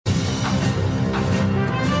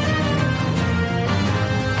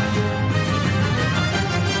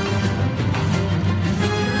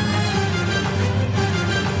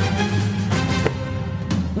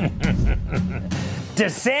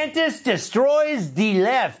DeSantis destroys the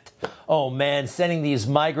left. Oh, man, sending these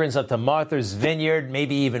migrants up to Martha's Vineyard,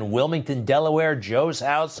 maybe even Wilmington, Delaware, Joe's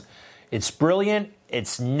house. It's brilliant.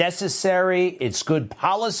 It's necessary. It's good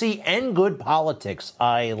policy and good politics.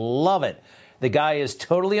 I love it. The guy is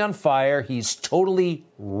totally on fire. He's totally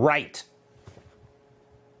right.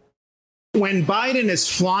 When Biden is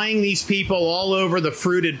flying these people all over the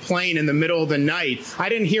fruited plain in the middle of the night, I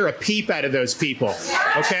didn't hear a peep out of those people,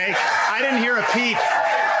 okay? I didn't hear a peep.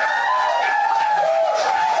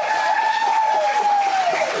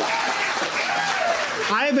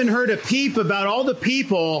 I haven't heard a peep about all the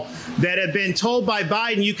people that have been told by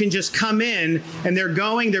Biden you can just come in, and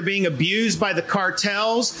they're being abused by the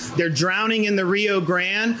cartels. They're drowning in the Rio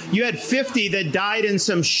Grande. You had 50 that died in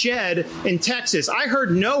some shed in Texas. I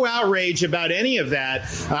heard no outrage about any of that.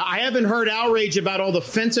 I haven't heard outrage about all the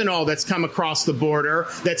fentanyl that's come across the border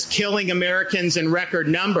that's killing Americans in record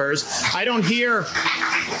numbers. I don't hear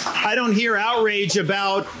outrage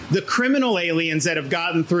about the criminal aliens that have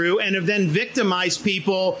gotten through and have then victimized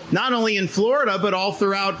people, not only in Florida, but all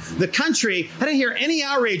throughout the country. I didn't hear any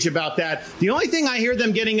outrage about that. The only thing I hear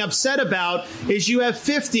them getting upset about is you have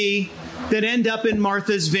 50 that end up in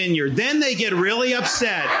Martha's Vineyard. Then they get really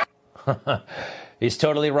upset. He's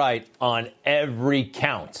totally right on every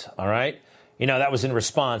count. All right. You know, that was in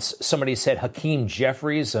response. Somebody said Hakeem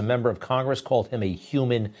Jeffries, a member of Congress, called him a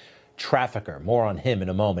human trafficker. More on him in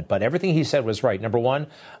a moment. But everything he said was right. Number one,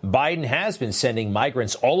 Biden has been sending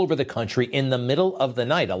migrants all over the country in the middle of the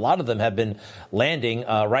night. A lot of them have been landing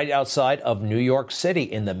right outside of New York City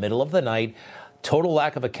in the middle of the night. Total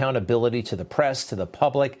lack of accountability to the press, to the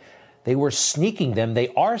public. They were sneaking them. They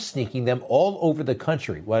are sneaking them all over the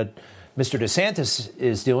country. What Mr. DeSantis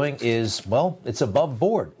is doing is, well, it's above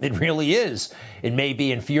board. It really is. It may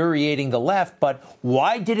be infuriating the left, but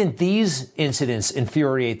why didn't these incidents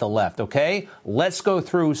infuriate the left? OK, let's go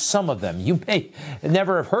through some of them. You may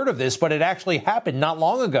never have heard of this, but it actually happened not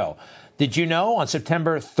long ago. Did you know on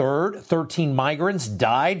September 3rd, 13 migrants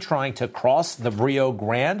died trying to cross the Rio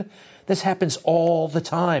Grande? This happens all the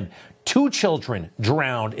time. 2 children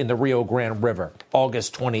drowned in the Rio Grande River,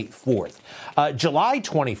 August 24th. July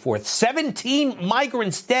 24th, 17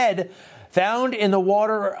 migrants dead, found in the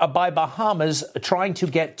water by Bahamas trying to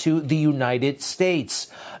get to the United States.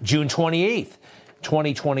 June 28th,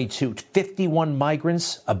 2022, 51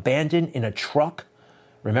 migrants abandoned in a truck.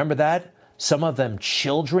 Remember that? Some of them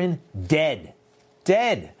children, dead.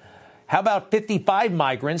 How about 55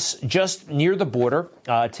 migrants just near the border,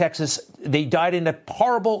 Texas? They died in a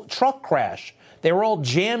horrible truck crash. They were all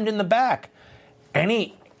jammed in the back.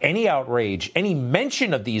 Any outrage, any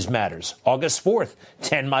mention of these matters? August 4th,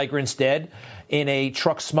 10 migrants dead in a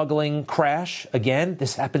truck smuggling crash. Again,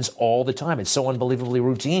 this happens all the time. It's so unbelievably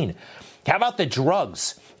routine. How about the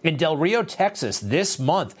drugs? In Del Rio, Texas, this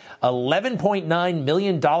month, $11.9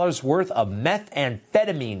 million worth of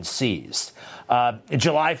methamphetamine seized.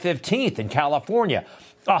 July 15th in California,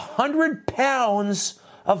 100 pounds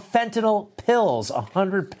of fentanyl pills.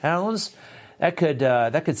 100 pounds? That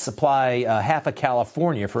could supply half of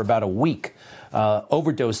California for about a week.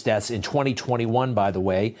 Overdose deaths in 2021, by the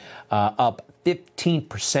way, up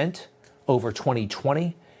 15% over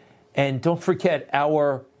 2020. And don't forget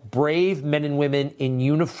our brave men and women in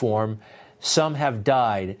uniform. Some have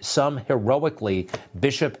died, some heroically.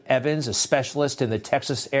 Bishop Evans, a specialist in the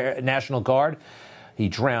Texas National Guard, he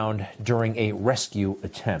drowned during a rescue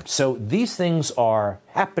attempt. So these things are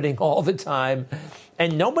happening all the time,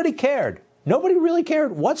 and nobody cared. Nobody really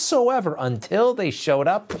cared whatsoever until they showed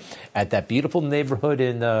up at that beautiful neighborhood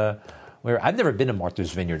in where I've never been to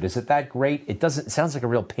Martha's Vineyard. Is it that great? It sounds like a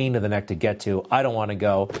real pain in the neck to get to. I don't want to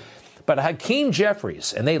go. But Hakeem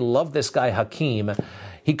Jeffries, and they love this guy Hakeem.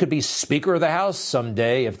 He could be Speaker of the House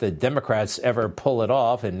someday if the Democrats ever pull it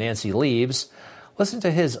off and Nancy leaves. Listen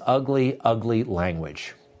to his ugly, ugly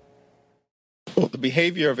language. Well, the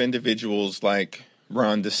behavior of individuals like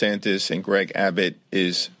Ron DeSantis and Greg Abbott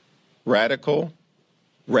is radical,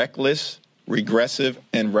 reckless, regressive,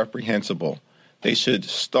 and reprehensible. They should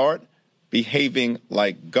start behaving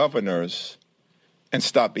like governors and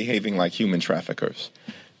stop behaving like human traffickers.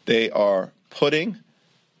 They are putting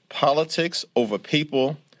politics over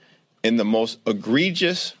people in the most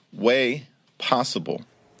egregious way possible.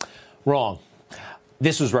 Wrong.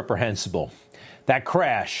 This was reprehensible. That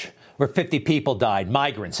crash where 50 people died,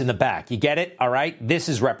 migrants in the back. You get it? All right? This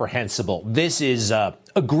is reprehensible. This is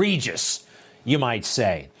egregious, you might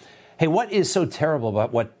say. Hey, what is so terrible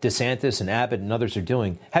about what DeSantis and Abbott and others are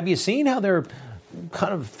doing? Have you seen how they're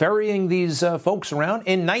kind of ferrying these folks around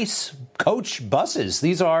in nice coach buses?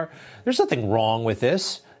 There's nothing wrong with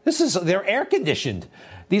this. They're air conditioned.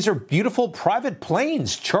 These are beautiful private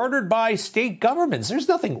planes chartered by state governments. There's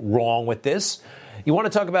nothing wrong with this. You want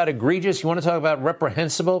to talk about egregious? You want to talk about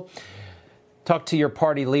reprehensible? Talk to your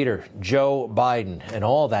party leader, Joe Biden, and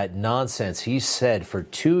all that nonsense he said for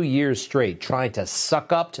 2 years straight, trying to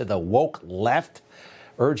suck up to the woke left,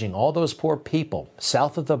 urging all those poor people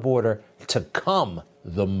south of the border to come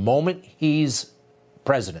the moment he's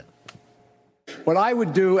president. What I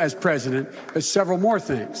would do as president is several more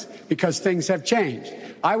things, because things have changed.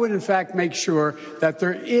 I would, in fact, make sure that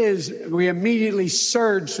we immediately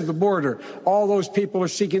surge to the border. All those people are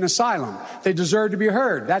seeking asylum. They deserve to be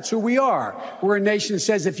heard. That's who we are. We're a nation that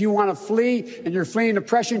says if you want to flee and you're fleeing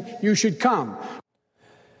oppression, you should come.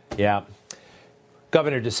 Yeah.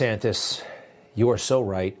 Governor DeSantis, you are so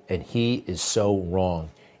right, and he is so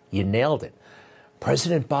wrong. You nailed it.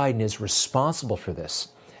 President Biden is responsible for this.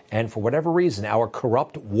 And for whatever reason, our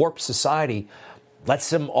corrupt, warped society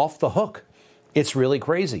lets him off the hook. It's really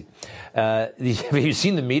crazy. Have you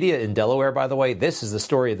seen the media in Delaware, by the way? This is the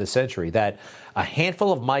story of the century, that a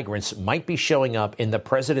handful of migrants might be showing up in the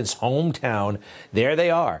president's hometown. There they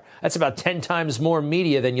are. That's about 10 times more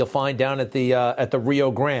media than you'll find down at the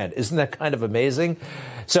Rio Grande. Isn't that kind of amazing?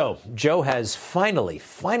 So Joe has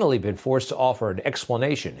finally been forced to offer an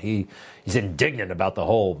explanation. He's indignant about the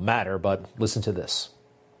whole matter, but listen to this.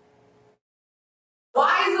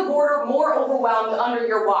 Why is the border more overwhelmed under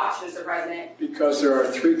your watch, Mr. President? Because there are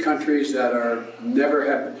 3 countries that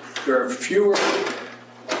there are fewer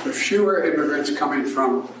immigrants coming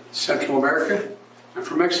from Central America and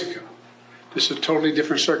from Mexico. This is a totally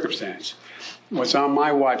different circumstance. What's on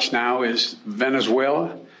my watch now is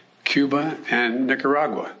Venezuela, Cuba, and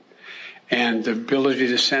Nicaragua. And the ability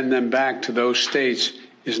to send them back to those states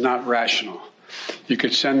is not rational. You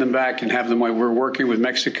could send them back and have them. We're working with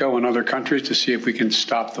Mexico and other countries to see if we can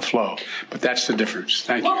stop the flow. But that's the difference.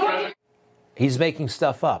 Thank you. He's making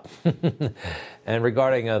stuff up. And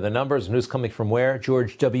regarding the numbers and who's coming from where,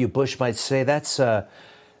 George W. Bush might say that's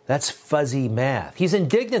fuzzy math. He's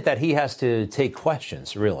indignant that he has to take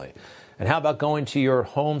questions, really. And how about going to your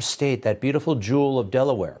home state, that beautiful jewel of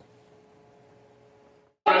Delaware?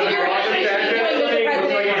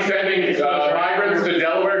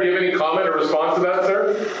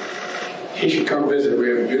 He should come visit. We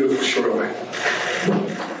have a beautiful shoreline.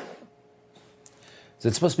 Is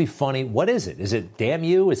it supposed to be funny? What is it? Is it damn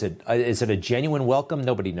you? Is it a genuine welcome?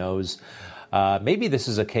 Nobody knows. Maybe this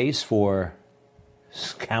is a case for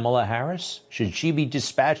Kamala Harris. Should she be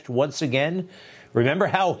dispatched once again? Remember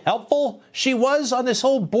how helpful she was on this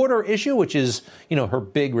whole border issue, which is, her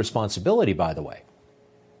big responsibility, by the way.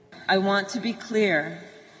 I want to be clear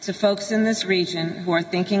to folks in this region who are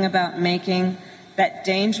thinking about making that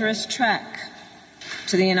dangerous trek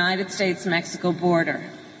to the United States-Mexico border.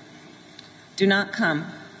 Do not come.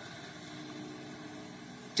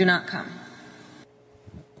 Do not come.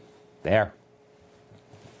 There.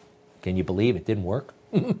 Can you believe it didn't work?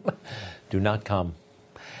 Do not come.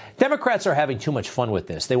 Democrats are having too much fun with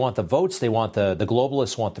this. They want the votes. They want the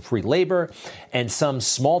globalists want the free labor. And some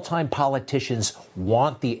small-time politicians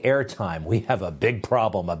want the airtime. We have a big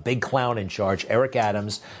problem, a big clown in charge, Eric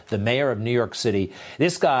Adams, the mayor of New York City.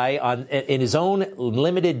 This guy, in his own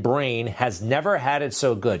limited brain, has never had it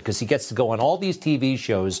so good because he gets to go on all these TV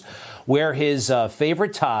shows, wear his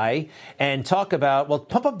favorite tie, and talk about, well,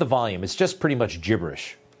 pump up the volume. It's just pretty much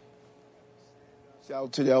gibberish.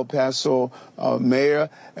 Out to the El Paso mayor,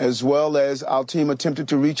 as well as our team attempted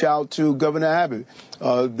to reach out to Governor Abbott.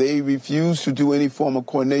 They refuse to do any form of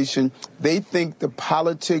coordination. They think the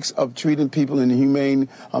politics of treating people in a humane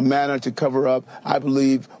manner to cover up, I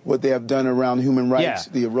believe, what they have done around human rights,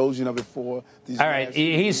 the erosion of it for these. All right,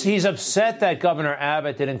 he's upset that Governor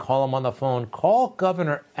Abbott didn't call him on the phone. Call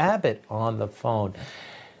Governor Abbott on the phone.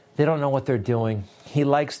 They don't know what they're doing. He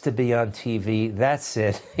likes to be on TV. That's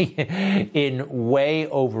it. In way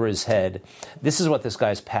over his head. This is what this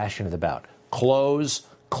guy's passionate about. Clothes,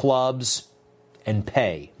 clubs, and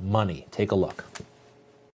pay. Money. Take a look.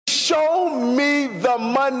 Show me the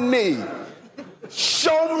money.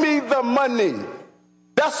 Show me the money.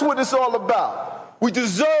 That's what it's all about. We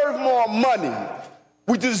deserve more money.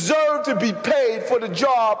 We deserve to be paid for the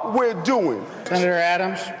job we're doing. Senator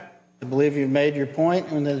Adams, I believe you've made your point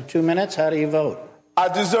in the 2 minutes. How do you vote? I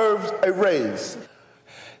deserve a raise.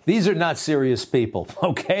 These are not serious people,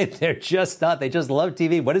 okay? They're just not. They just love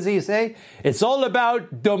TV. What does he say? It's all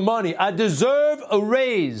about the money. I deserve a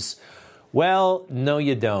raise. Well, no,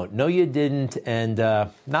 you don't. No, you didn't. And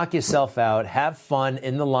knock yourself out. Have fun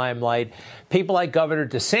in the limelight. People like Governor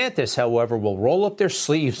DeSantis, however, will roll up their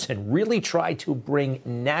sleeves and really try to bring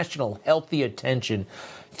national healthy attention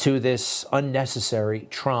to this unnecessary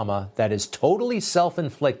trauma that is totally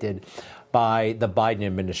self-inflicted by the Biden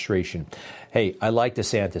administration. Hey, I like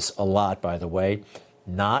DeSantis a lot, by the way.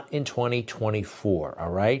 Not in 2024, all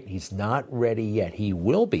right? He's not ready yet. He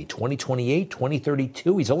will be 2028,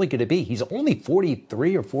 2032. He's only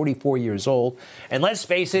 43 or 44 years old. And let's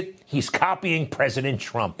face it, he's copying President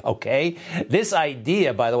Trump, okay? This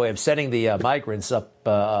idea, by the way, of sending the migrants up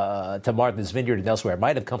to Martha's Vineyard and elsewhere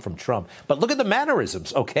might have come from Trump. But look at the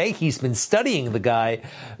mannerisms, okay? He's been studying the guy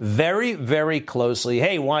very, very closely.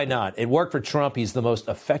 Hey, why not? It worked for Trump. He's the most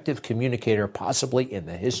effective communicator possibly in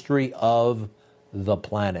the history of the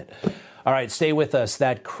planet. All right, stay with us.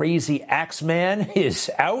 That crazy Axeman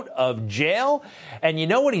is out of jail. And you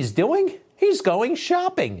know what he's doing? He's going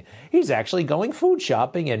shopping. He's actually going food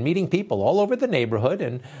shopping and meeting people all over the neighborhood.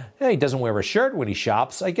 And he doesn't wear a shirt when he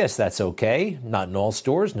shops. I guess that's okay. Not in all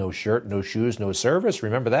stores. No shirt, no shoes, no service.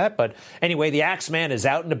 Remember that? But anyway, the Axeman is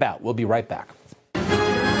out and about. We'll be right back.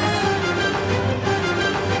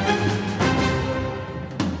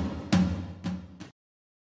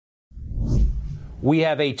 We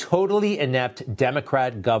have a totally inept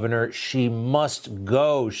Democrat governor. She must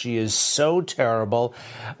go. She is so terrible,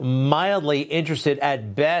 mildly interested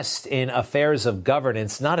at best in affairs of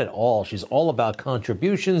governance. Not at all. She's all about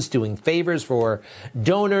contributions, doing favors for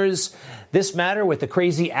donors. This matter with the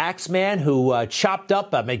crazy Axeman who chopped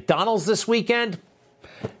up a McDonald's this weekend,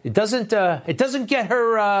 it doesn't get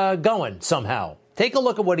her going somehow. Take a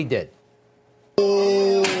look at what he did.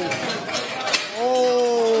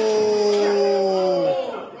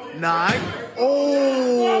 Nine.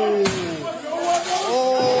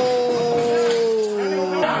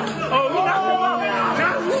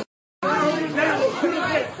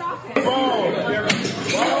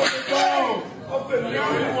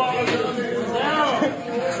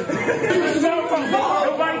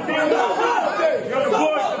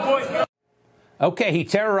 Okay, he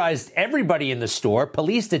terrorized everybody in the store.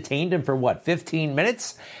 Police detained him for, 15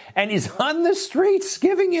 minutes? And he's on the streets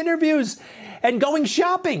giving interviews and going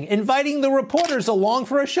shopping, inviting the reporters along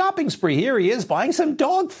for a shopping spree. Here he is buying some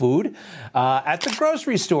dog food at the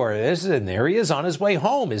grocery store. And there he is on his way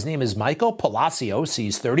home. His name is Michael Palacios.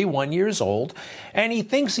 He's 31 years old, and he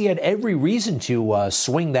thinks he had every reason to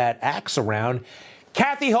swing that axe around.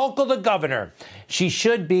 Kathy Hochul, the governor, she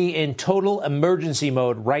should be in total emergency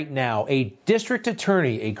mode right now. A district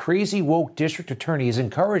attorney, a crazy woke district attorney, is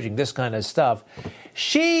encouraging this kind of stuff.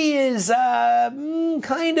 She is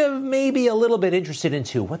kind of maybe a little bit interested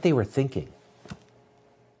into what they were thinking.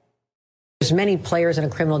 There's many players in a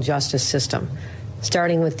criminal justice system,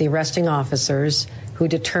 starting with the arresting officers who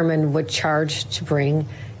determine what charge to bring,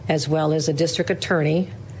 as well as a district attorney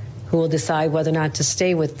who will decide whether or not to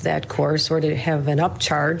stay with that course or to have an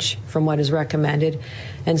upcharge from what is recommended.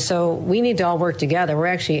 And so we need to all work together. We're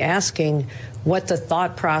actually asking what the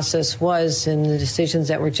thought process was in the decisions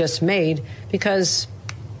that were just made, because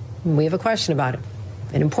we have a question about it.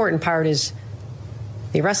 An important part is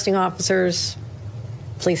the arresting officers,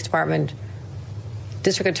 police department,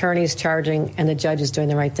 district attorneys charging, and the judges doing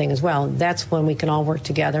the right thing as well. That's when we can all work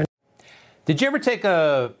together. Did you ever take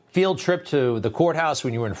a field trip to the courthouse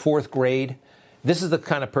when you were in fourth grade? This is the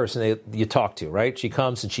kind of person you talk to, right? She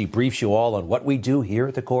comes and she briefs you all on what we do here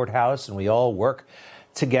at the courthouse, and we all work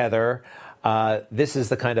together. This is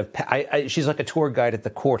the kind of she's like a tour guide at the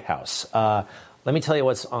courthouse. Let me tell you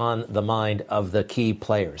what's on the mind of the key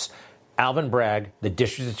players. Alvin Bragg, the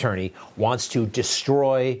district attorney, wants to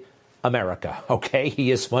destroy America, okay? He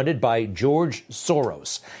is funded by George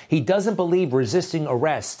Soros. He doesn't believe resisting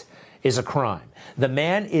arrest is a crime. The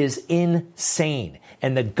man is insane,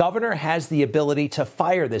 and the governor has the ability to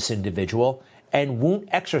fire this individual and won't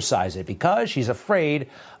exercise it because she's afraid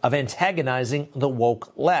of antagonizing the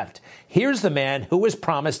woke left. Here's the man who was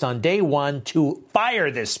promised on day one to fire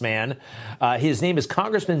this man. His name is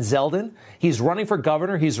Congressman Zeldin. He's running for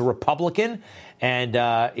governor. He's a Republican,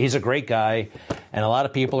 and he's a great guy, and a lot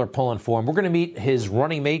of people are pulling for him. We're going to meet his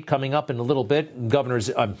running mate coming up in a little bit.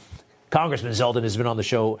 Congressman Zeldin has been on the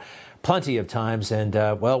show plenty of times, and,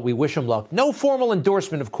 we wish him luck. No formal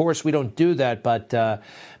endorsement, of course. We don't do that, but,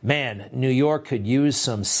 man, New York could use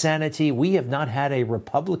some sanity. We have not had a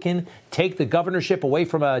Republican take the governorship away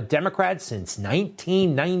from a Democrat since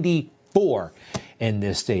 1994 in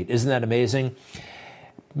this state. Isn't that amazing?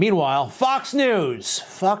 Meanwhile, Fox News.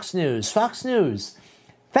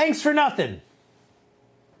 Thanks for nothing.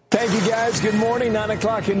 Thank you, guys. Good morning. 9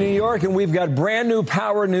 o'clock in New York, and we've got brand new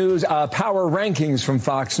power rankings from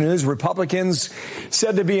Fox News. Republicans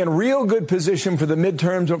said to be in real good position for the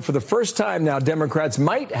midterms, but for the first time now, Democrats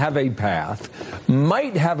might have a path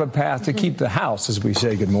to keep the House, as we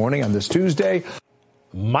say good morning on this Tuesday.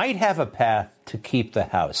 might have a path to keep the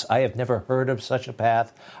House. I have never heard of such a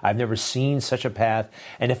path. I've never seen such a path.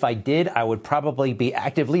 And if I did, I would probably be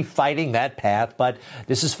actively fighting that path. But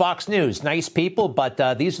this is Fox News. Nice people, but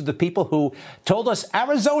these are the people who told us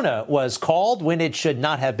Arizona was called when it should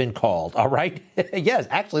not have been called. All right? Yes,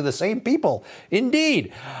 actually the same people.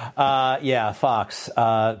 Indeed. Yeah, Fox.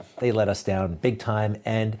 They let us down big time.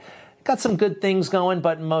 And got some good things going,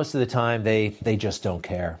 but most of the time they just don't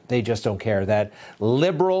care. They just don't care that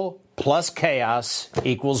liberal plus chaos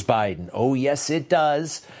equals Biden. Oh, yes, it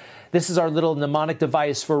does. This is our little mnemonic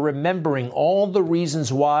device for remembering all the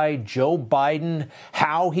reasons why Joe Biden,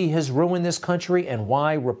 how he has ruined this country, and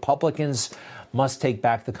why Republicans must take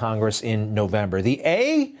back the Congress in November. The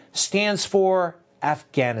A stands for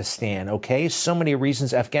Afghanistan, okay? So many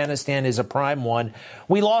reasons. Afghanistan is a prime one.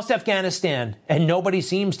 We lost Afghanistan, and nobody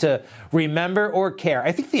seems to remember or care.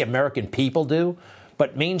 I think the American people do,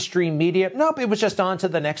 but mainstream media, nope, it was just on to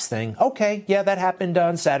the next thing. Okay, yeah, that happened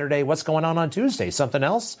on Saturday. What's going on Tuesday? Something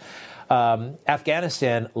else?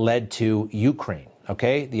 Afghanistan led to Ukraine,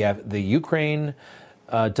 okay? The Ukraine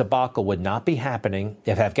debacle would not be happening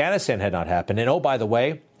if Afghanistan had not happened. And oh, by the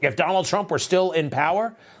way, if Donald Trump were still in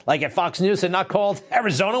power, like if Fox News had not called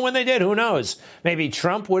Arizona when they did, who knows? Maybe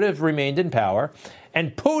Trump would have remained in power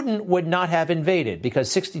and Putin would not have invaded because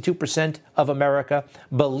 62% of America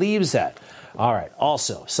believes that. All right.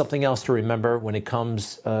 Also, something else to remember when it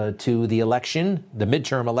comes to the election, the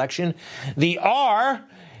midterm election. The R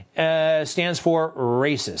stands for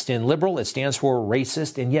racist. In liberal, it stands for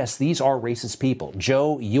racist. And yes, these are racist people.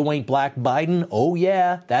 Joe, you ain't black Biden. Oh,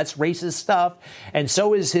 yeah, that's racist stuff. And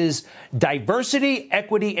so is his diversity,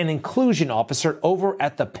 equity, and inclusion officer over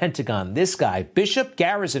at the Pentagon. This guy, Bishop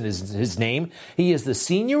Garrison is his name. He is the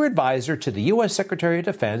senior advisor to the U.S. Secretary of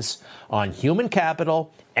Defense on human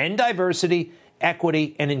capital and diversity,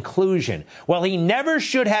 equity, and inclusion. Well, he never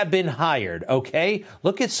should have been hired, okay?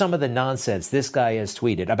 Look at some of the nonsense this guy has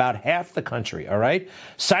tweeted about half the country, all right?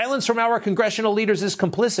 Silence from our congressional leaders is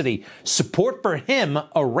complicity. Support for him,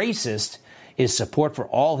 a racist, is support for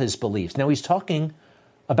all his beliefs. Now, he's talking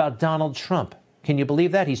about Donald Trump. Can you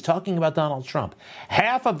believe that? He's talking about Donald Trump.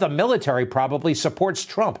 Half of the military probably supports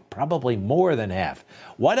Trump, probably more than half.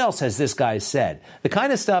 What else has this guy said? The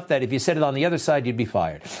kind of stuff that if you said it on the other side, you'd be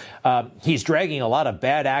fired. He's dragging a lot of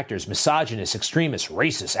bad actors, misogynists, extremists,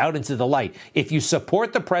 racists out into the light. If you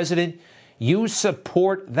support the president, you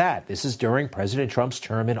support that. This is during President Trump's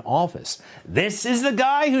term in office. This is the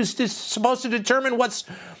guy who's supposed to determine what's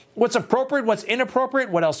appropriate, what's inappropriate.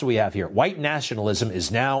 What else do we have here? White nationalism is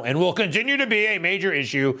now and will continue to be a major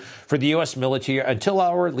issue for the U.S. military until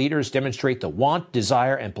our leaders demonstrate the want,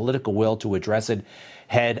 desire, and political will to address it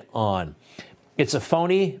head on. It's a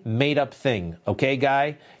phony, made-up thing, okay,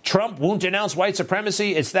 guy? Trump won't denounce white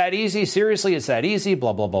supremacy. It's that easy. Seriously, it's that easy.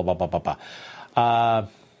 Blah, blah, blah, blah, blah, blah, blah.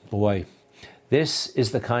 Boy. This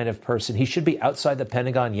is the kind of person, he should be outside the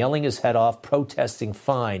Pentagon yelling his head off, protesting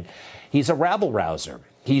fine. He's a rabble-rouser.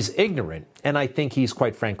 He's ignorant, and I think he's,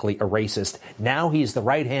 quite frankly, a racist. Now he's the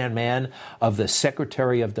right-hand man of the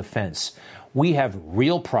Secretary of Defense. We have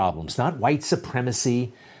real problems, not white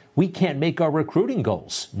supremacy. We can't make our recruiting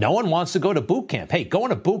goals. No one wants to go to boot camp. Hey, going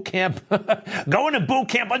to boot camp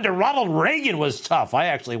under Ronald Reagan was tough. I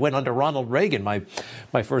actually went under Ronald Reagan my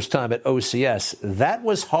first time at OCS. That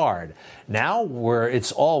was hard. Now, where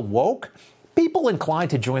it's all woke, people inclined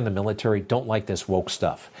to join the military don't like this woke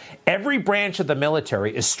stuff. Every branch of the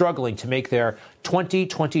military is struggling to make their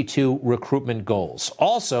 2022 recruitment goals.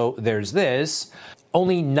 Also, there's this.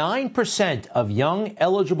 Only 9% of young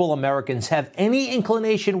eligible Americans have any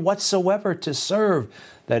inclination whatsoever to serve.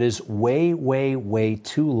 That is way, way, way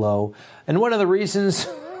too low. And one of the reasons,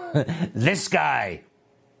 this guy.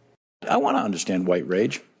 I want to understand white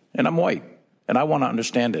rage, and I'm white, and I want to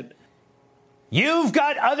understand it. You've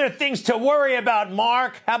got other things to worry about,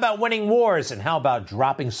 Mark. How about winning wars? And how about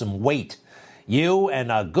dropping some weight? You and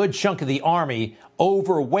a good chunk of the Army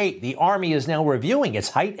overweight. The Army is now reviewing its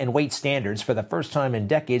height and weight standards for the first time in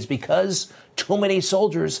decades because too many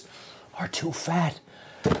soldiers are too fat.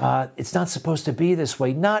 It's not supposed to be this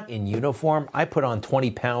way. Not in uniform. I put on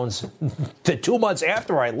 20 pounds to 2 months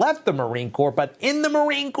after I left the Marine Corps. But in the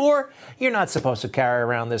Marine Corps, you're not supposed to carry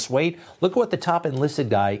around this weight. Look at what the top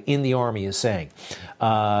enlisted guy in the Army is saying.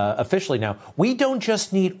 Officially now, we don't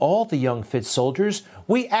just need all the young, fit soldiers.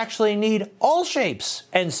 We actually need all shapes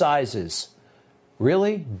and sizes.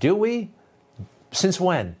 Really? Do we? Since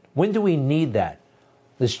when? When do we need that?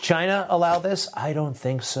 Does China allow this? I don't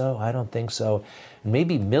think so. And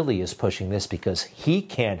maybe Milley is pushing this because he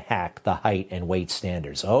can't hack the height and weight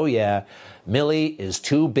standards. Oh, yeah, Milley is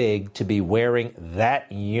too big to be wearing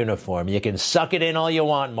that uniform. You can suck it in all you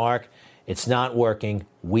want, Mark. It's not working.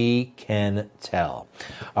 We can tell.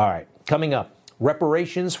 All right, coming up,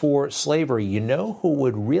 reparations for slavery. You know who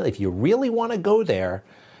would really, if you really want to go there,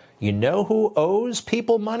 you know who owes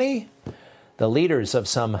people money? The leaders of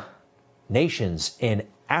some nations in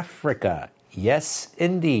Africa. Yes,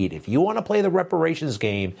 indeed. If you want to play the reparations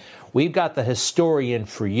game, we've got the historian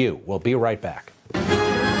for you. We'll be right back.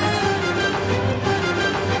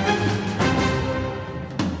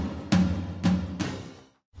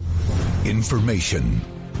 Information.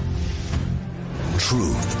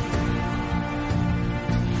 Truth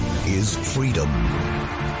is freedom.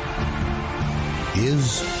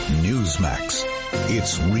 Is Newsmax.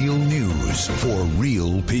 It's real news for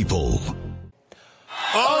real people.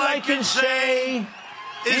 All I can say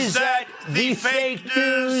is that the fake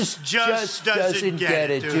news just doesn't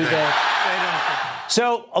get it, do they?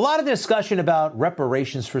 So, a lot of discussion about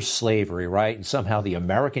reparations for slavery, right? And somehow the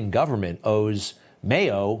American government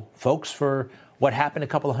may owe folks for what happened a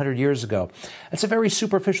couple of hundred years ago. That's a very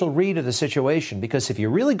superficial read of the situation, because if you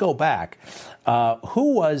really go back,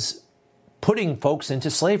 who was putting folks into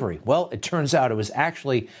slavery? Well, it turns out it was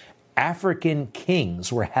actually African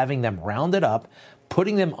kings were having them rounded up,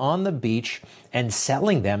 putting them on the beach and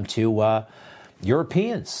selling them to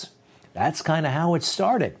Europeans. That's kind of how it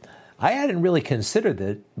started. I hadn't really considered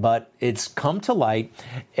it, but it's come to light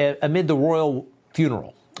amid the royal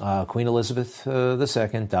funeral. Queen Elizabeth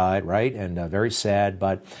II died, right? And very sad.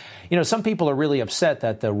 But, you know, some people are really upset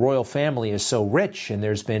that the royal family is so rich, and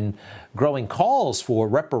there's been growing calls for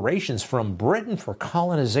reparations from Britain for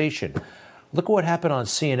colonization. Look at what happened on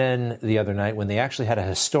CNN the other night when they actually had a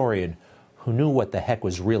historian who knew what the heck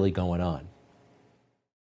was really going on.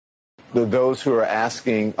 Those who are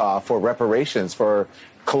asking for reparations for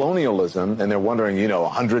colonialism, and they're wondering, you know,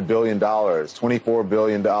 $100 billion, $24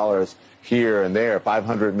 billion here and there,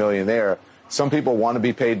 $500 million there. Some people want to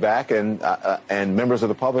be paid back, and members of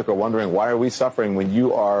the public are wondering, why are we suffering when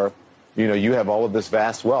you are, you know, you have all of this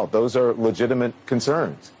vast wealth? Those are legitimate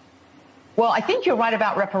concerns. Well, I think you're right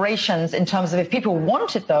about reparations in terms of if people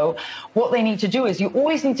want it, though, what they need to do is you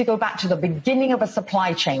always need to go back to the beginning of a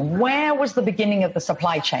supply chain. Where was the beginning of the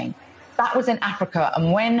supply chain? That was in Africa.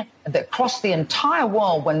 And when across the entire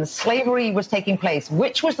world, when the slavery was taking place,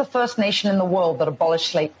 which was the first nation in the world that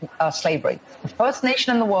abolished slavery? The first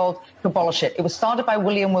nation in the world to abolish it. It was started by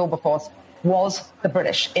William Wilberforce, was the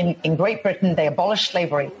British. In Great Britain, they abolished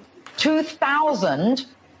slavery. 2,000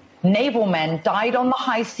 naval men died on the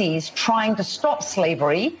high seas trying to stop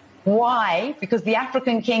slavery. Why? Because the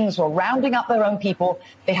African kings were rounding up their own people.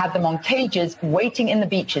 They had them on cages waiting in the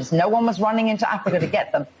beaches. No one was running into Africa to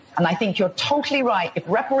get them. And I think you're totally right. If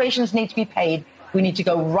reparations need to be paid, we need to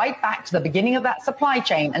go right back to the beginning of that supply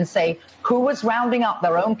chain and say who was rounding up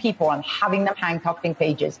their own people and having them handcuffed in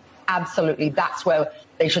cages. Absolutely. That's where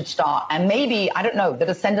they should start. And maybe, I don't know, the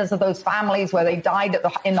descendants of those families where they died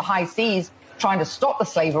in the high seas trying to stop the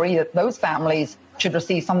slavery, that those families should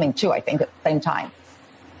receive something too, I think, at the same time.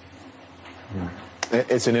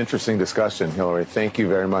 It's an interesting discussion, Hillary. Thank you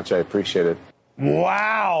very much. I appreciate it.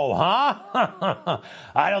 Wow, huh?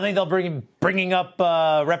 I don't think they'll bringing up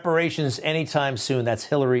reparations anytime soon. That's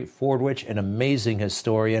Hillary Fordwich, an amazing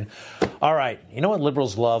historian. All right, you know what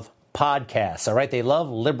liberals love? Podcasts, all right? They love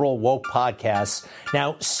liberal woke podcasts.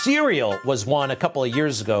 Now, Serial was one a couple of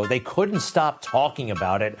years ago. They couldn't stop talking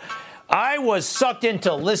about it. I was sucked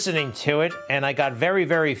into listening to it, and I got very,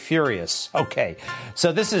 very furious. Okay,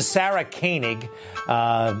 so this is Sarah Koenig,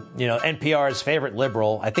 NPR's favorite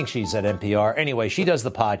liberal. I think she's at NPR. Anyway, she does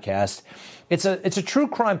the podcast. It's a true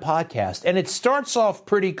crime podcast, and it starts off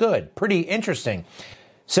pretty good, pretty interesting.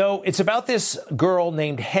 So it's about this girl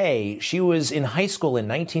named Hay. She was in high school in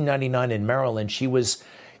 1999 in Maryland. She was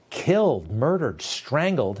killed, murdered,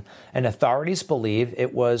 strangled, and authorities believe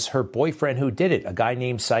it was her boyfriend who did it, a guy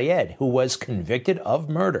named Syed, who was convicted of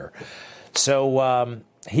murder. So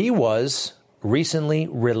he was recently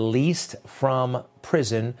released from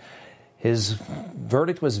prison. His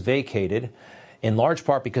verdict was vacated, in large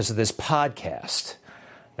part because of this podcast.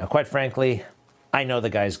 Now, quite frankly, I know the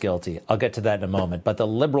guy's guilty. I'll get to that in a moment. But the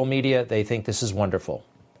liberal media, they think this is wonderful.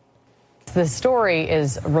 The story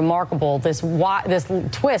is remarkable. This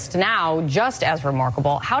twist now just as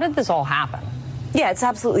remarkable. How did this all happen? Yeah, it's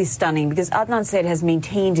absolutely stunning because Adnan Syed has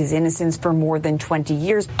maintained his innocence for more than 20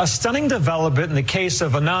 years. A stunning development in the case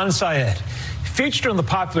of Adnan Syed. Featured on the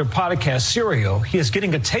popular podcast Serial, he is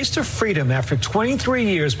getting a taste of freedom after 23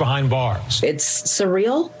 years behind bars. It's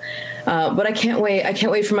surreal. But I can't wait. I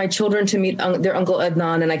can't wait for my children to meet their Uncle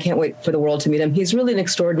Adnan, and I can't wait for the world to meet him. He's really an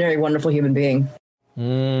extraordinary, wonderful human being.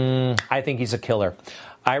 I think he's a killer.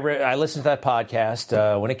 I listened to that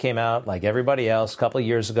podcast when it came out, like everybody else, a couple of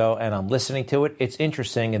years ago, and I'm listening to it. It's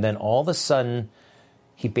interesting. And then all of a sudden,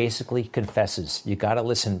 he basically confesses. You got to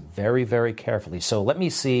listen very, very carefully. So let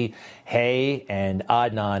me see Hay and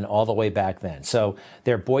Adnan all the way back then. So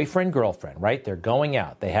they're boyfriend, girlfriend, right? They're going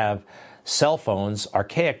out. They have cell phones,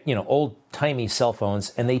 archaic, old-timey cell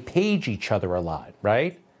phones, and they page each other a lot,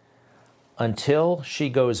 right? Until she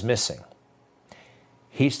goes missing.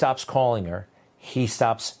 He stops calling her. He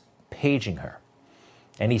stops paging her.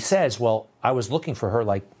 And he says, well, I was looking for her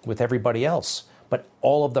like with everybody else. But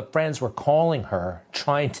all of the friends were calling her,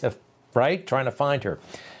 trying to find her.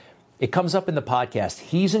 It comes up in the podcast.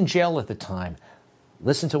 He's in jail at the time.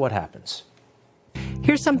 Listen to what happens.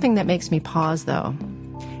 Here's something that makes me pause, though.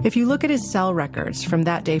 If you look at his cell records from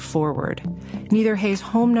that day forward, neither Hay's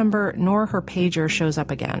home number nor her pager shows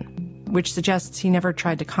up again, which suggests he never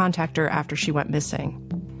tried to contact her after she went missing.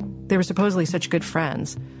 They were supposedly such good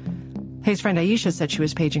friends. Hay's friend Aisha said she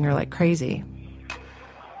was paging her like crazy.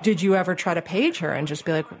 Did you ever try to page her and just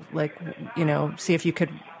be like, see if you could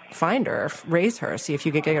find her, raise her, see if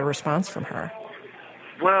you could get a response from her?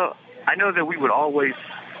 Well, I know that we would always,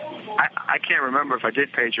 I can't remember if I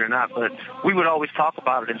did page her or not, but we would always talk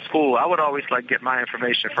about it in school. I would always get my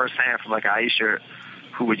information firsthand from Aisha,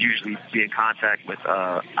 who would usually be in contact with, if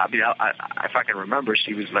I can remember,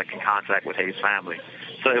 she was in contact with Hay's family.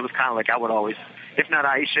 So it was kind of I would always, if not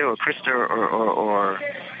Aisha or Krista or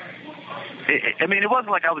it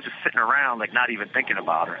wasn't I was just sitting around, not even thinking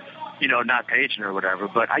about her, not paging her or whatever,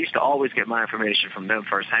 but I used to always get my information from them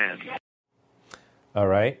firsthand. All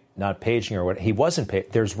right, not paging her. He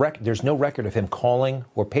wasn't. There's no record of him calling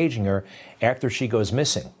or paging her after she goes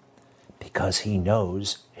missing, because he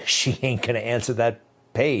knows she ain't going to answer that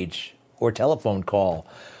page or telephone call.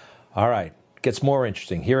 All right, gets more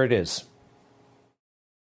interesting. Here it is.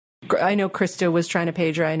 I know Krista was trying to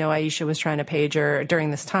page her. I know Aisha was trying to page her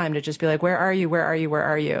during this time to just be like, where are you? Where are you? Where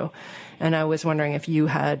are you? And I was wondering if you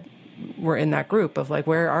were in that group of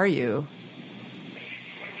where are you?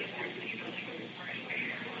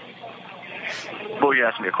 Will you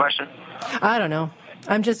ask me a question? I don't know.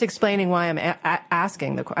 I'm just explaining why I'm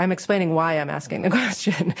asking the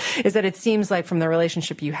question. Is that it seems like from the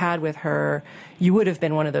relationship you had with her, you would have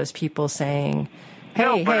been one of those people saying,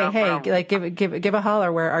 hey, give a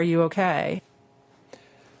holler. Where are you? Okay.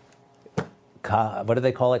 What do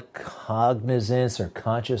they call it? Cognizance or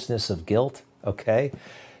consciousness of guilt. Okay.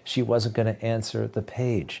 She wasn't going to answer the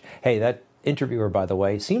page. Hey, that interviewer, by the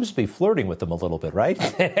way, seems to be flirting with him a little bit, right?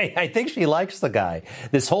 I think she likes the guy.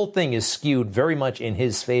 This whole thing is skewed very much in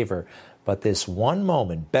his favor. But this one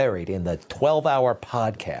moment buried in the 12-hour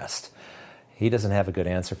podcast, he doesn't have a good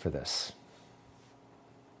answer for this.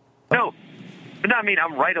 No. But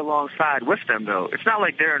I'm right alongside with them, though. It's not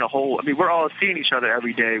like they're in a whole... we're all seeing each other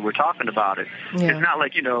every day. We're talking about it. Yeah. It's not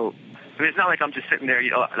like, it's not like I'm just sitting there,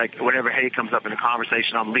 whenever Hay comes up in a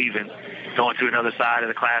conversation, I'm leaving, going to another side of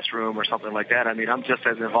the classroom or something like that. I'm just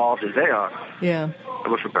as involved as they are. Yeah.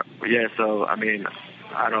 Yeah, so, I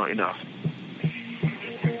don't,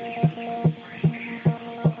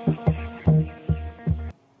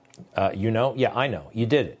 Yeah, I know. You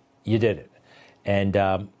did it. And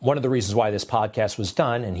one of the reasons why this podcast was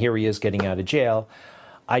done, and here he is getting out of jail,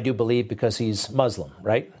 I do believe because he's Muslim,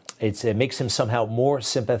 right? It makes him somehow more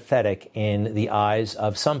sympathetic in the eyes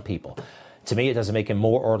of some people. To me, it doesn't make him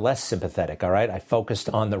more or less sympathetic, all right? I focused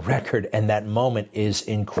on the record, and that moment is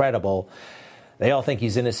incredible. They all think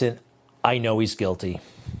he's innocent. I know he's guilty.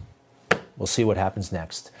 We'll see what happens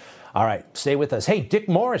next. All right, stay with us. Hey, Dick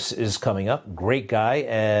Morris is coming up. Great guy.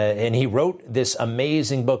 And he wrote this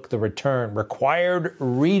amazing book, The Return, Required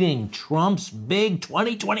Reading, Trump's Big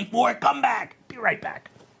 2024 Comeback. Be right back.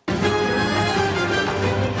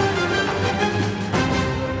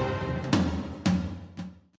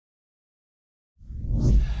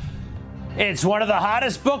 It's one of the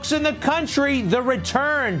hottest books in the country, The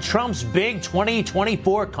Return, Trump's Big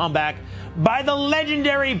 2024 Comeback, by the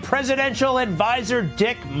legendary presidential advisor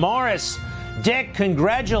Dick Morris. Dick,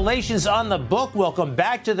 congratulations on the book. Welcome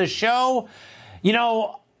back to the show.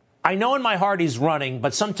 I know in my heart he's running,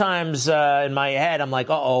 but sometimes in my head I'm like,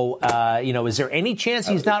 is there any chance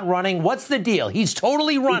he's not running? What's the deal? He's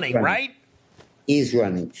totally running, right? He's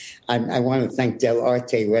running. I want to thank Del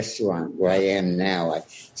Arte Restaurant, where I am now. I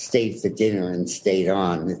stayed for dinner and stayed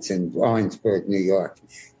on. It's in Orangeburg, New York.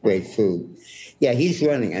 Great food. Yeah, he's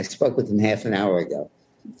running. I spoke with him half an hour ago.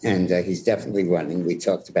 And he's definitely running. We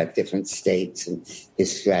talked about different states and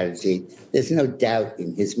his strategy. There's no doubt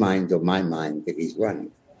in his mind or my mind that he's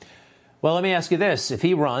running. Well, let me ask you this. If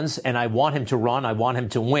he runs, and I want him to run, I want him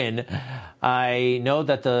to win, I know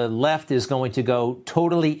that the left is going to go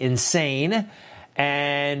totally insane,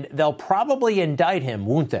 and they'll probably indict him,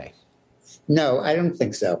 won't they? No, I don't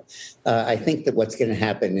think so. I think that what's going to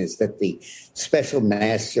happen is that the special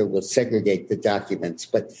master will segregate the documents,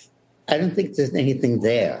 but I don't think there's anything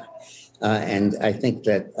there. And I think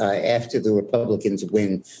that after the Republicans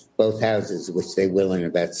win both houses, which they will in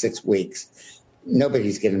about 6 weeks,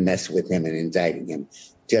 nobody's going to mess with him and indicting him.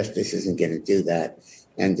 Justice isn't going to do that.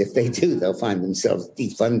 And if they do, they'll find themselves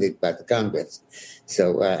defunded by the Congress.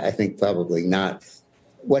 So I think probably not.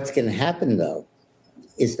 What's going to happen, though,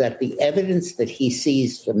 is that the evidence that he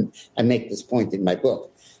sees from, I make this point in my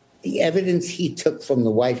book, the evidence he took from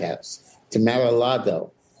the White House to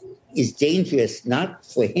Mar-a-Lago is dangerous not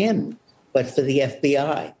for him, but for the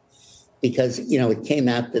FBI. Because, it came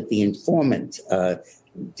out that the informant,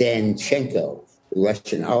 Danchenko, the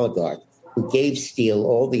Russian oligarch, who gave Steele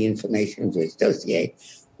all the information for his dossier,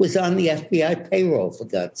 was on the FBI payroll, for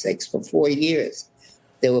God's sakes, for 4 years.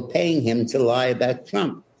 They were paying him to lie about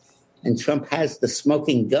Trump. And Trump has the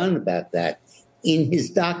smoking gun about that in his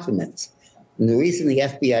documents. And the reason the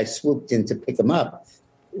FBI swooped in to pick him up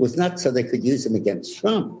was not so they could use him against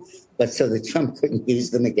Trump, but so that Trump couldn't use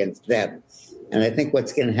them against them. And I think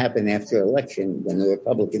what's going to happen after election, when the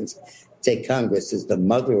Republicans take Congress, is the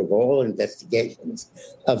mother of all investigations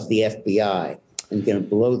of the FBI and going to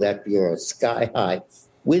blow that bureau sky high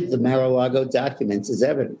with the Mar-a-Lago documents as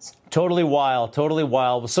evidence. Totally wild, totally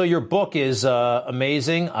wild. So your book is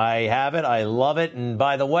amazing. I have it. I love it. And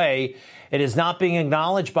by the way, it is not being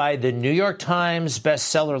acknowledged by the New York Times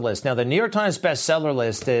bestseller list. Now, the New York Times bestseller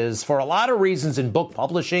list is, for a lot of reasons in book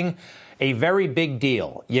publishing, a very big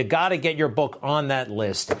deal. You got to get your book on that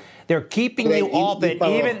list. They're keeping you off it.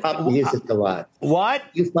 Even pop music a lot. What?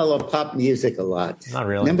 You follow pop music a lot. Not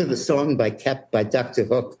really. Remember the song by Dr.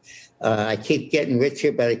 Hook? I keep getting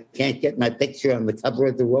richer, but I can't get my picture on the cover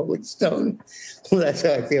of the Rolling Stone. Well, that's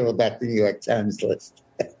how I feel about the New York Times list.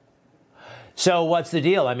 So what's the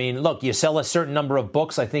deal? I mean, look, you sell a certain number of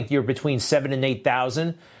books. I think you're between 7,000 and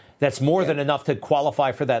 8,000. That's more than enough to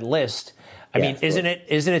qualify for that list. I mean, isn't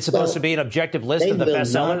it supposed to be an objective list of the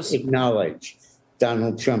bestsellers? They will not acknowledge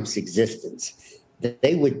Donald Trump's existence.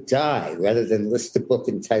 They would die rather than list a book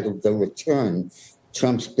entitled The Return,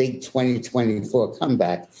 Trump's big 2024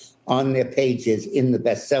 comeback, on their pages in the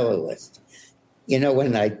bestseller list.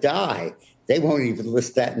 When I die, they won't even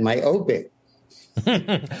list that in my obit.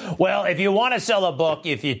 Well, if you want to sell a book,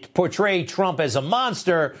 if you portray Trump as a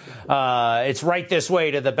monster, it's right this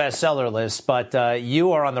way to the bestseller list. But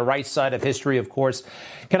you are on the right side of history, of course.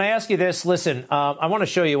 Can I ask you this? Listen, I want to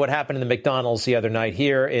show you what happened in the McDonald's the other night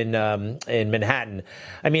here in Manhattan.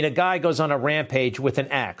 I mean, a guy goes on a rampage with an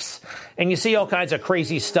axe. And you see all kinds of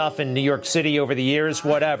crazy stuff in New York City over the years,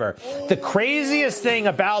 whatever. The craziest thing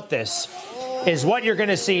about this is what you're going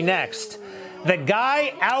to see next. The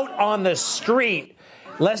guy out on the street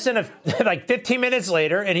less than like 15 minutes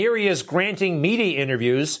later, and here he is granting media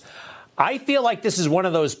interviews. I feel like this is one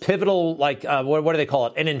of those pivotal, like, what do they call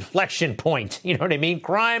it? An inflection point. You know what I mean?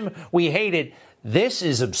 Crime, we hate it. This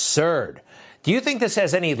is absurd. Do you think this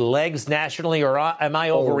has any legs nationally, or am I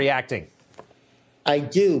overreacting? I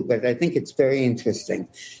do, but I think it's very interesting.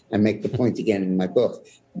 I make the point again in my book.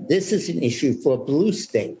 This is an issue for blue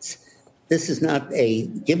states. This is not a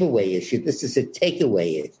giveaway issue. This is a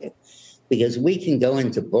takeaway issue, because we can go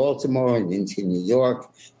into Baltimore and into New York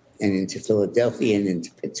and into Philadelphia and into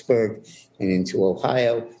Pittsburgh and into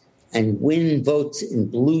Ohio and win votes in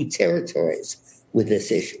blue territories with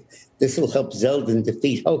this issue. This will help Zeldin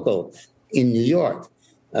defeat Hochul in New York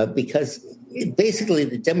because basically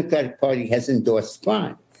the Democratic Party has endorsed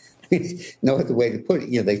crime. No other way to put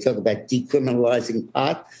it. They talk about decriminalizing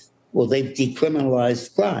pot. Well, they've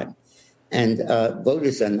decriminalized crime. And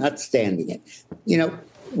voters are not standing it.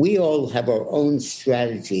 We all have our own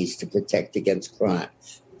strategies to protect against crime.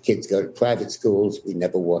 Kids go to private schools. We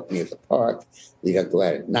never walk near the park. We don't go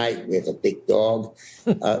out at night. We have a big dog.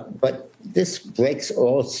 But this breaks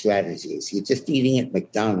all strategies. You're just eating at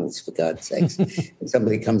McDonald's, for God's sakes. And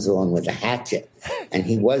somebody comes along with a hatchet. And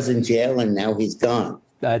he was in jail, and now he's gone.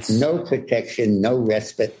 That's no protection, no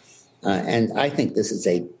respite. And I think this is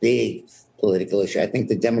a big political issue. I think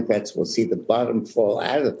the Democrats will see the bottom fall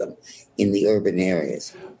out of them in the urban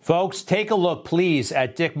areas. Folks, take a look, please,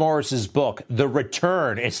 at Dick Morris's book, The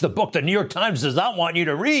Return. It's the book the New York Times does not want you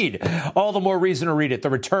to read. All the more reason to read it. The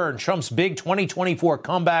Return, Trump's big 2024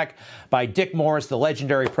 comeback, by Dick Morris, the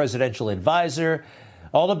legendary presidential advisor.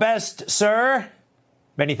 All the best, sir.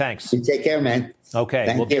 Many thanks. You take care, man.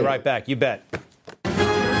 Okay, we'll be right back. You bet.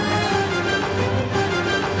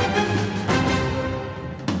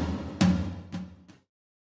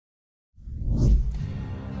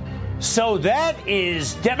 So that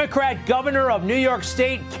is Democrat governor of New York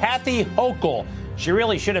State, Kathy Hochul. She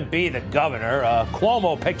really shouldn't be the governor.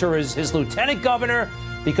 Cuomo picked her as his lieutenant governor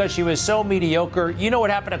because she was so mediocre. You know what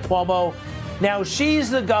happened to Cuomo? Now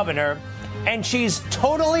she's the governor, and she's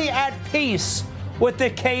totally at peace with the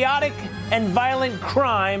chaotic and violent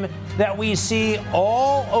crime that we see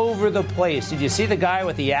all over the place. Did you see the guy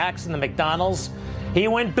with the axe in the McDonald's? He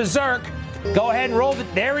went berserk. Go ahead and roll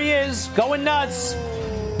it. There he is, going nuts.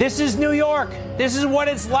 This is New York. This is what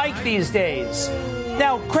it's like these days.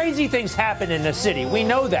 Now, crazy things happen in the city. We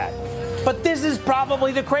know that. But this is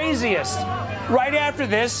probably the craziest. Right after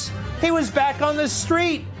this, he was back on the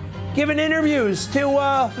street giving interviews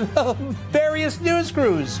to various news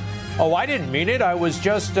crews. Oh, I didn't mean it. I was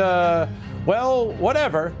just, well,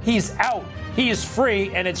 whatever. He's out. He is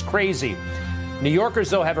free, and it's crazy. New Yorkers,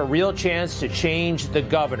 though, have a real chance to change the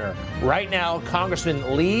governor. Right now,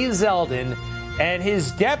 Congressman Lee Zeldin and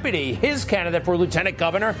his deputy, his candidate for lieutenant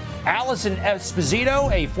governor, Allison Esposito,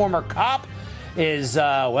 a former cop, is,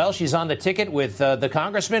 well, she's on the ticket with the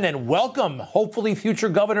congressman. And welcome, hopefully, future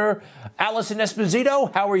Governor Allison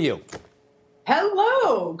Esposito. How are you?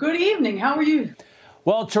 Hello. Good evening. How are you?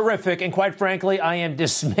 Well, terrific. And quite frankly, I am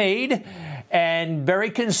dismayed and very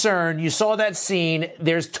concerned. You saw that scene.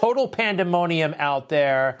 There's total pandemonium out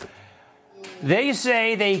there. They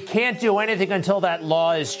say they can't do anything until that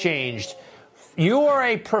law is changed. You are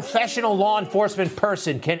a professional law enforcement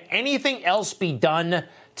person. Can anything else be done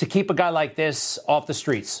to keep a guy like this off the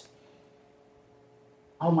streets?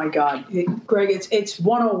 Oh, my God. Greg, it's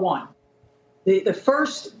 101. The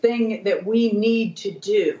first thing that we need to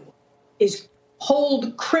do is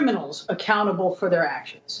hold criminals accountable for their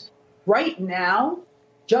actions. Right now,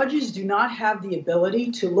 judges do not have the ability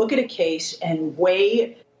to look at a case and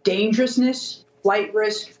weigh dangerousness, flight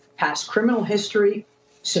risk, past criminal history,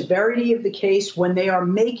 severity of the case when they are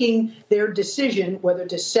making their decision whether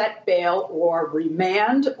to set bail or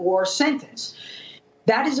remand or sentence.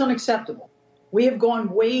 That is unacceptable. We have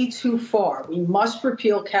gone way too far. We must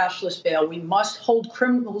repeal cashless bail. We must hold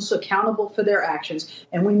criminals accountable for their actions.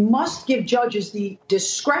 And we must give judges the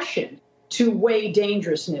discretion to weigh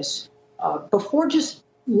dangerousness before just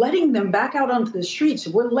letting them back out onto the streets.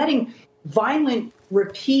 We're letting violent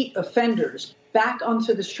repeat offenders back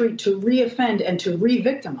onto the street to re-offend and to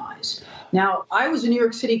re-victimize. Now, I was a New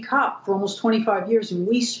York City cop for almost 25 years, and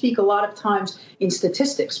we speak a lot of times in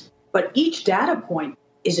statistics, but each data point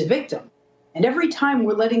is a victim. And every time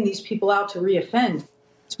we're letting these people out to re-offend,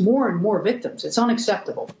 it's more and more victims. It's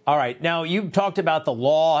unacceptable. All right. Now, you talked about the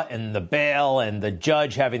law and the bail and the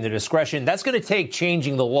judge having the discretion. That's going to take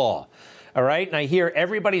changing the law. All right. And I hear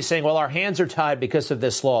everybody saying, well, our hands are tied because of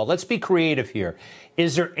this law. Let's be creative here.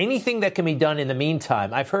 Is there anything that can be done in the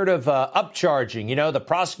meantime? I've heard of upcharging. You know, the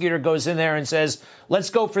prosecutor goes in there and says, let's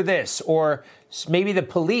go for this. Or maybe the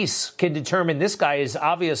police can determine this guy is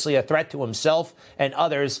obviously a threat to himself and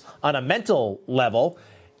others on a mental level.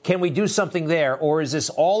 Can we do something there? Or is this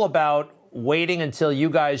all about waiting until you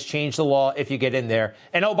guys change the law if you get in there?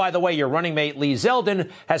 And, oh, by the way, your running mate, Lee Zeldin,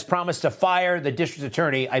 has promised to fire the district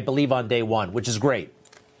attorney, I believe, on day one, which is great.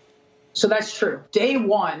 So that's true. Day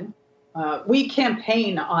one, we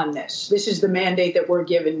campaign on this. This is the mandate that we're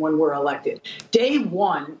given when we're elected. Day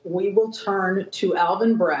one, we will turn to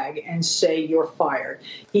Alvin Bragg and say, you're fired.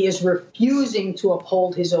 He is refusing to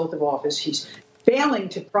uphold his oath of office. He's failing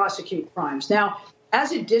to prosecute crimes. Now,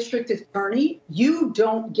 as a district attorney, you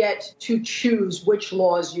don't get to choose which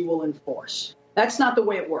laws you will enforce. That's not the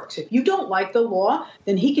way it works. If you don't like the law,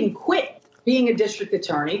 then he can quit being a district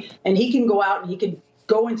attorney, and he can go out and he can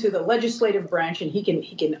go into the legislative branch, and he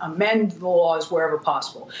can amend the laws wherever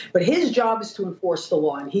possible. But his job is to enforce the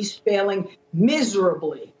law, and he's failing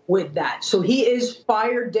miserably with that. So he is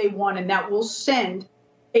fired day one, and that will send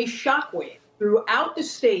a shockwave throughout the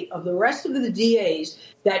state of the rest of the DAs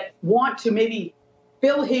that want to maybe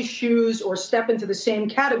fill his shoes or step into the same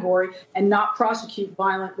category and not prosecute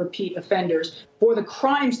violent repeat offenders for the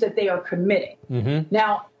crimes that they are committing. Mm-hmm.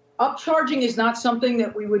 Now, upcharging is not something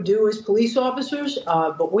that we would do as police officers,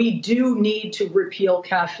 but we do need to repeal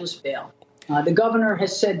cashless bail. The governor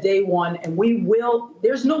has said day one, and we will.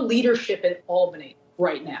 There's no leadership in Albany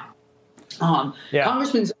right now.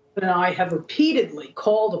 Congressman Zeldin and I have repeatedly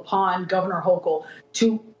called upon Governor Hochul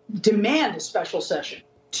to demand a special session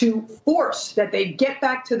to force that they get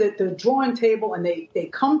back to the drawing table and they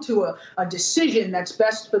come to a decision that's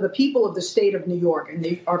best for the people of the state of New York, and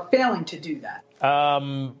they are failing to do that.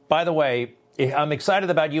 By the way, I'm excited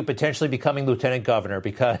about you potentially becoming lieutenant governor,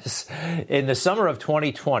 because in the summer of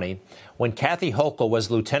 2020, when Kathy Hochul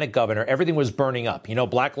was lieutenant governor, everything was burning up. You know,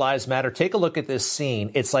 Black Lives Matter. Take a look at this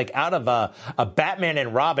scene. It's like out of a Batman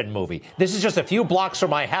and Robin movie. This is just a few blocks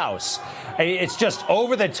from my house. It's just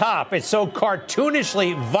over the top. It's so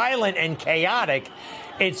cartoonishly violent and chaotic.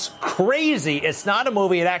 It's crazy. It's not a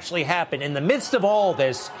movie. It actually happened. In the midst of all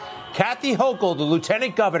this, Kathy Hochul, the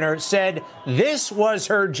lieutenant governor, said this was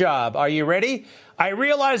her job. Are you ready? I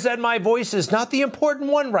realize that my voice is not the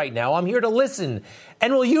important one right now. I'm here to listen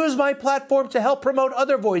and will use my platform to help promote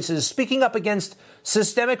other voices speaking up against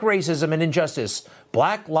systemic racism and injustice.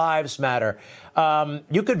 Black Lives Matter.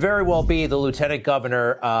 You could very well be the lieutenant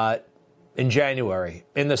governor in January,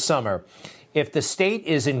 in the summer. If the state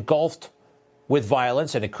is engulfed with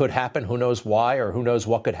violence, and it could happen, who knows why or who knows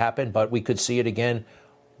what could happen, but we could see it again.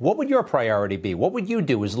 What would your priority be? What would you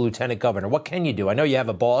do as lieutenant governor? What can you do? I know you have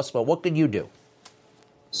a boss, but what can you do?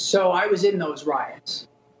 So I was in those riots.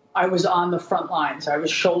 I was on the front lines. I was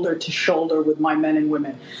shoulder to shoulder with my men and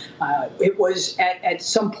women. It was at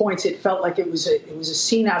some points it felt like it was a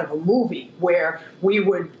scene out of a movie where we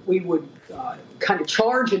would kind of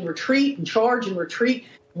charge and retreat and charge and retreat.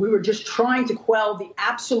 We were just trying to quell the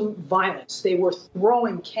absolute violence. They were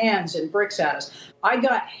throwing cans and bricks at us. I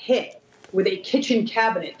got hit with a kitchen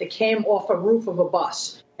cabinet that came off a roof of a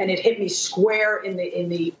bus, and it hit me square in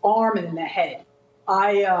the arm and in the head.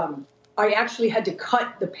 I actually had to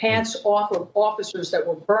cut the pants off of officers that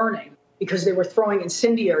were burning because they were throwing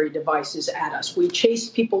incendiary devices at us. We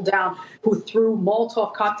chased people down who threw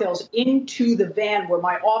Molotov cocktails into the van where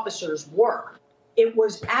my officers were. It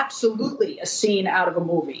was absolutely a scene out of a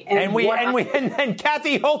movie. And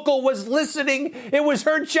Kathy Hochul was listening. It was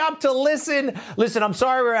her job to listen. Listen, I'm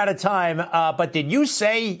sorry we're out of time, but did you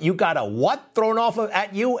say you got a what thrown off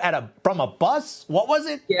at you from a bus? What was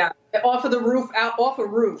it? Yeah, off of the roof, off a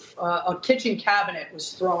roof. A kitchen cabinet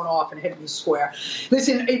was thrown off and hit me square.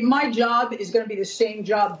 Listen, my job is going to be the same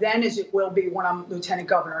job then as it will be when I'm lieutenant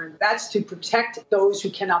governor, and that's to protect those who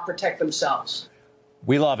cannot protect themselves.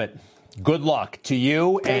 We love it. Good luck to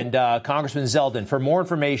you and Congressman Zeldin. For more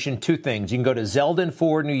information, two things. You can go to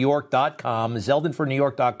zeldinfornewyork.com,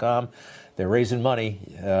 zeldinfornewyork.com. They're raising money.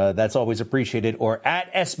 That's always appreciated. Or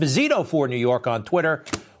at Esposito for New York on Twitter.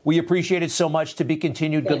 We appreciate it so much. To be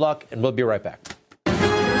continued. Good luck, and we'll be right back.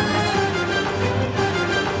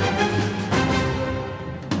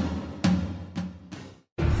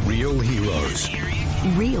 Real heroes.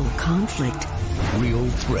 Real conflict. Real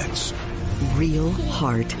threats. Real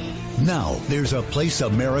heart. Now there's a place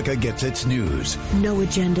America gets its news. No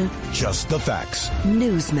agenda. Just the facts.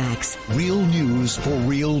 Newsmax. Real news for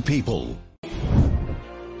real people.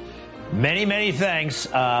 Many, many thanks.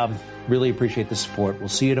 Really appreciate the support. We'll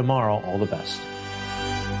see you tomorrow. All the best.